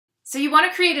So you want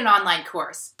to create an online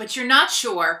course, but you're not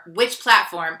sure which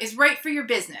platform is right for your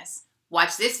business.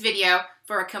 Watch this video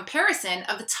for a comparison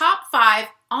of the top 5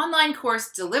 online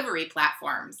course delivery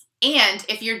platforms. And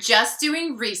if you're just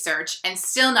doing research and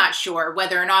still not sure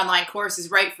whether an online course is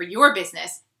right for your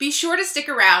business, be sure to stick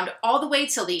around all the way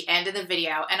till the end of the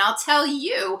video, and I'll tell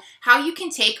you how you can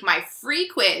take my free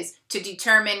quiz to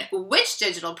determine which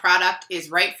digital product is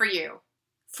right for you.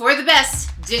 For the best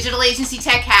digital agency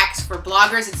tech hacks for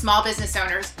bloggers and small business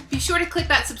owners, be sure to click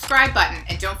that subscribe button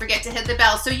and don't forget to hit the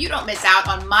bell so you don't miss out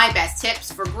on my best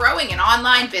tips for growing an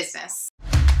online business.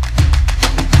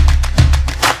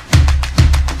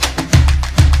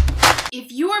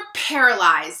 If you're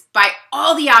paralyzed by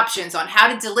all the options on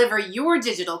how to deliver your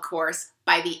digital course,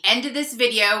 by the end of this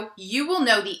video, you will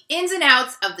know the ins and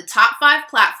outs of the top 5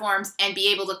 platforms and be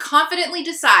able to confidently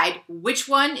decide which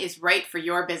one is right for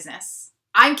your business.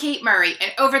 I'm Kate Murray,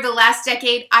 and over the last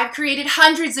decade, I've created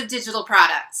hundreds of digital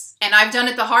products. And I've done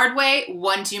it the hard way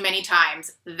one too many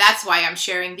times. That's why I'm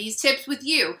sharing these tips with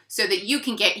you, so that you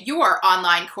can get your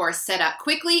online course set up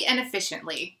quickly and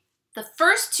efficiently. The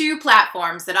first 2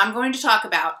 platforms that I'm going to talk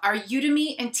about are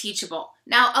Udemy and Teachable.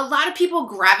 Now, a lot of people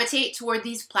gravitate toward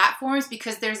these platforms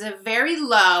because there's a very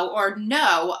low or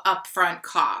no upfront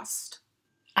cost.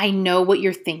 I know what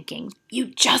you're thinking. You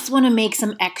just want to make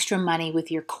some extra money with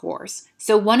your course.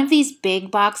 So one of these big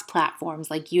box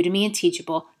platforms like Udemy and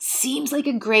Teachable seems like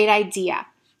a great idea.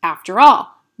 After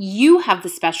all, you have the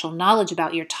special knowledge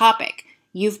about your topic.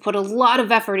 You've put a lot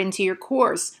of effort into your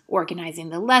course, organizing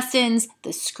the lessons,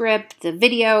 the script, the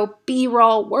video,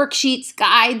 B-roll, worksheets,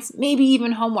 guides, maybe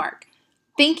even homework.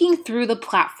 Thinking through the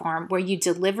platform where you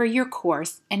deliver your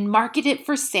course and market it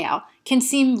for sale can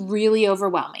seem really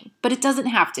overwhelming, but it doesn't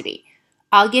have to be.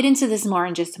 I'll get into this more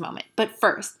in just a moment, but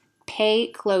first, pay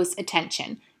close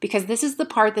attention because this is the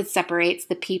part that separates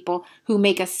the people who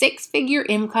make a 6-figure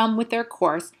income with their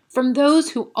course from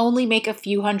those who only make a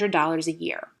few $100s a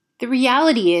year. The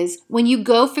reality is, when you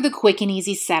go for the quick and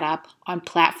easy setup on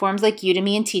platforms like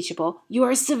Udemy and Teachable, you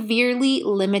are severely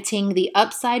limiting the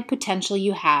upside potential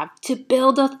you have to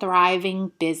build a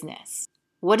thriving business.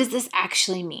 What does this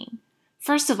actually mean?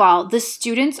 First of all, the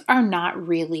students are not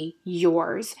really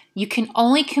yours. You can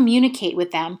only communicate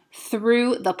with them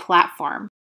through the platform.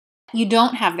 You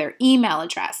don't have their email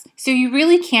address, so you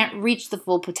really can't reach the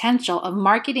full potential of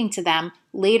marketing to them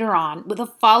later on with a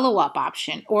follow-up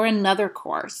option or another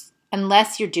course,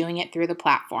 unless you're doing it through the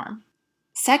platform.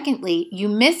 Secondly, you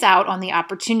miss out on the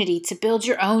opportunity to build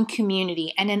your own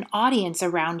community and an audience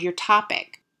around your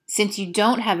topic. Since you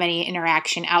don't have any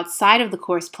interaction outside of the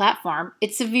course platform,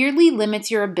 it severely limits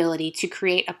your ability to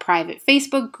create a private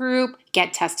Facebook group,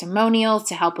 get testimonials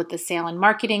to help with the sale and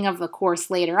marketing of the course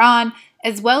later on,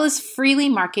 as well as freely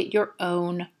market your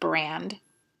own brand.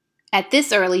 At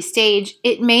this early stage,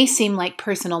 it may seem like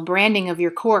personal branding of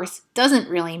your course doesn't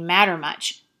really matter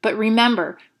much. But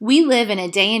remember, we live in a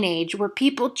day and age where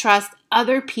people trust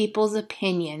other people's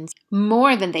opinions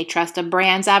more than they trust a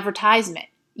brand's advertisement.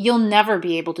 You'll never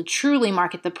be able to truly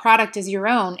market the product as your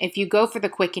own if you go for the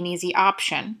quick and easy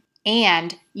option.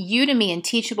 And Udemy and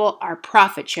Teachable are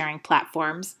profit-sharing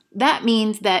platforms. That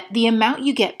means that the amount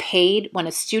you get paid when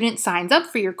a student signs up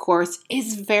for your course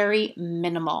is very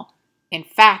minimal. In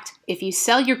fact, if you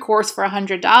sell your course for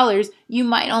 $100, you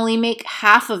might only make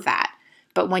half of that.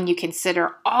 But when you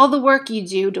consider all the work you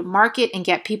do to market and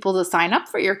get people to sign up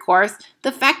for your course,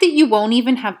 the fact that you won't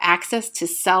even have access to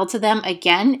sell to them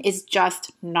again is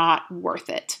just not worth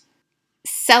it.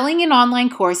 Selling an online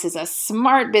course is a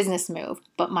smart business move,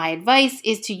 but my advice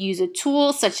is to use a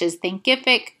tool such as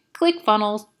Thinkific,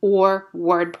 ClickFunnels, or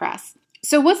WordPress.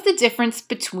 So what's the difference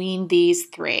between these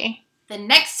 3? The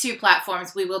next 2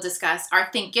 platforms we will discuss are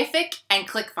Thinkific and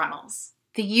ClickFunnels.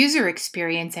 The user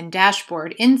experience and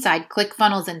dashboard inside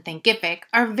ClickFunnels and Thinkific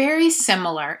are very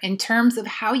similar in terms of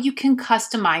how you can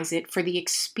customize it for the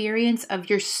experience of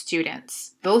your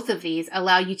students. Both of these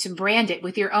allow you to brand it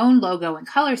with your own logo and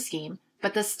color scheme,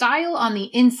 but the style on the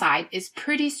inside is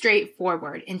pretty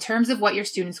straightforward in terms of what your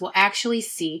students will actually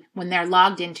see when they're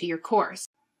logged into your course.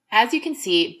 As you can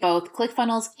see, both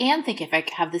ClickFunnels and Thinkific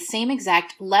have the same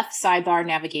exact left sidebar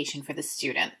navigation for the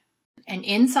student. And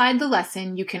inside the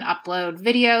lesson, you can upload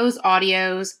videos,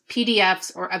 audios,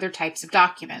 PDFs, or other types of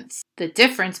documents. The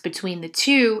difference between the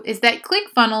 2 is that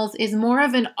ClickFunnels is more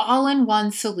of an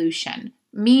all-in-one solution,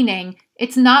 meaning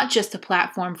it's not just a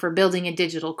platform for building a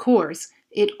digital course.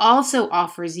 It also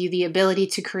offers you the ability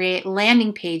to create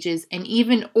landing pages and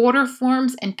even order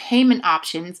forms and payment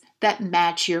options that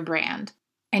match your brand.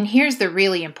 And here's the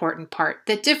really important part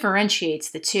that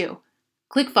differentiates the 2.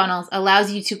 ClickFunnels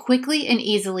allows you to quickly and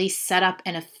easily set up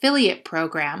an affiliate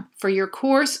program for your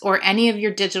course or any of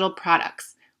your digital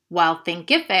products, while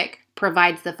Thinkific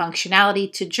provides the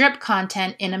functionality to drip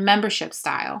content in a membership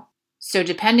style. So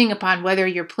depending upon whether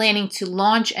you're planning to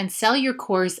launch and sell your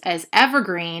course as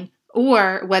evergreen,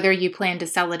 or whether you plan to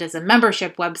sell it as a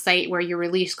membership website where you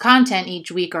release content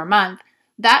each week or month,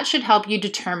 that should help you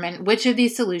determine which of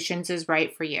these solutions is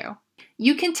right for you.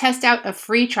 You can test out a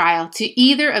free trial to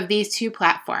either of these two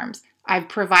platforms. I've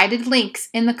provided links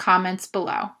in the comments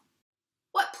below.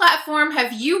 What platform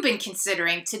have you been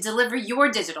considering to deliver your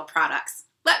digital products?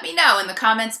 Let me know in the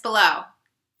comments below.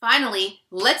 Finally,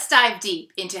 let's dive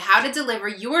deep into how to deliver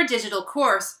your digital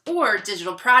course or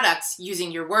digital products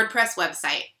using your WordPress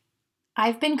website.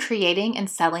 I've been creating and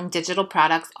selling digital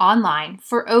products online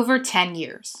for over 10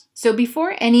 years. So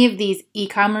before any of these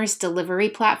e-commerce delivery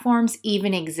platforms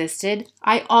even existed,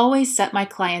 I always set my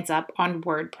clients up on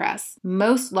WordPress.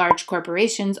 Most large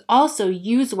corporations also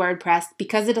use WordPress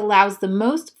because it allows the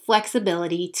most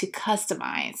flexibility to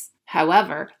customize.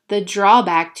 However, the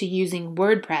drawback to using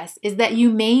WordPress is that you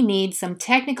may need some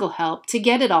technical help to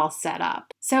get it all set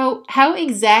up. So, how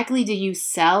exactly do you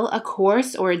sell a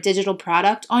course or a digital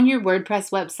product on your WordPress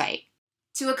website?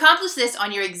 To accomplish this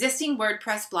on your existing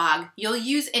WordPress blog, you'll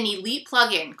use an elite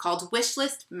plugin called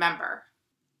Wishlist Member.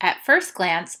 At first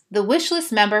glance, the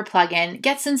Wishlist Member plugin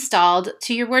gets installed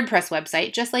to your WordPress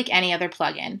website just like any other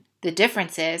plugin. The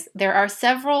difference is there are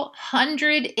several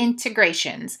hundred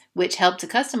integrations which help to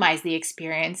customize the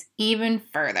experience even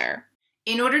further.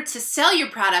 In order to sell your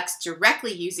products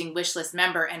directly using Wishlist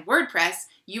Member and WordPress,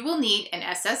 you will need an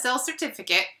SSL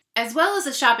certificate as well as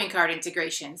a shopping cart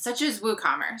integration such as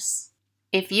WooCommerce.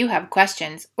 If you have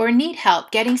questions or need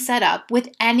help getting set up with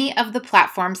any of the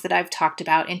platforms that I've talked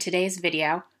about in today's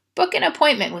video, book an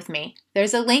appointment with me.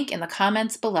 There's a link in the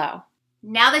comments below.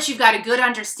 Now that you've got a good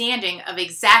understanding of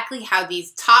exactly how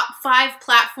these top 5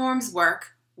 platforms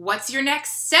work, what's your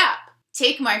next step?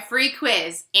 Take my free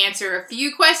quiz, answer a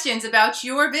few questions about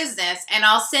your business, and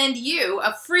I'll send you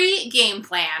a free game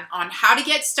plan on how to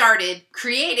get started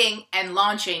creating and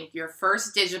launching your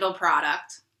first digital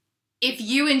product. If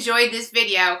you enjoyed this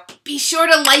video, be sure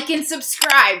to like and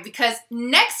subscribe because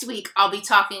next week I'll be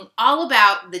talking all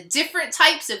about the different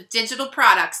types of digital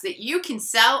products that you can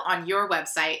sell on your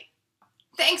website.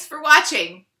 Thanks for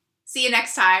watching. See you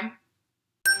next time.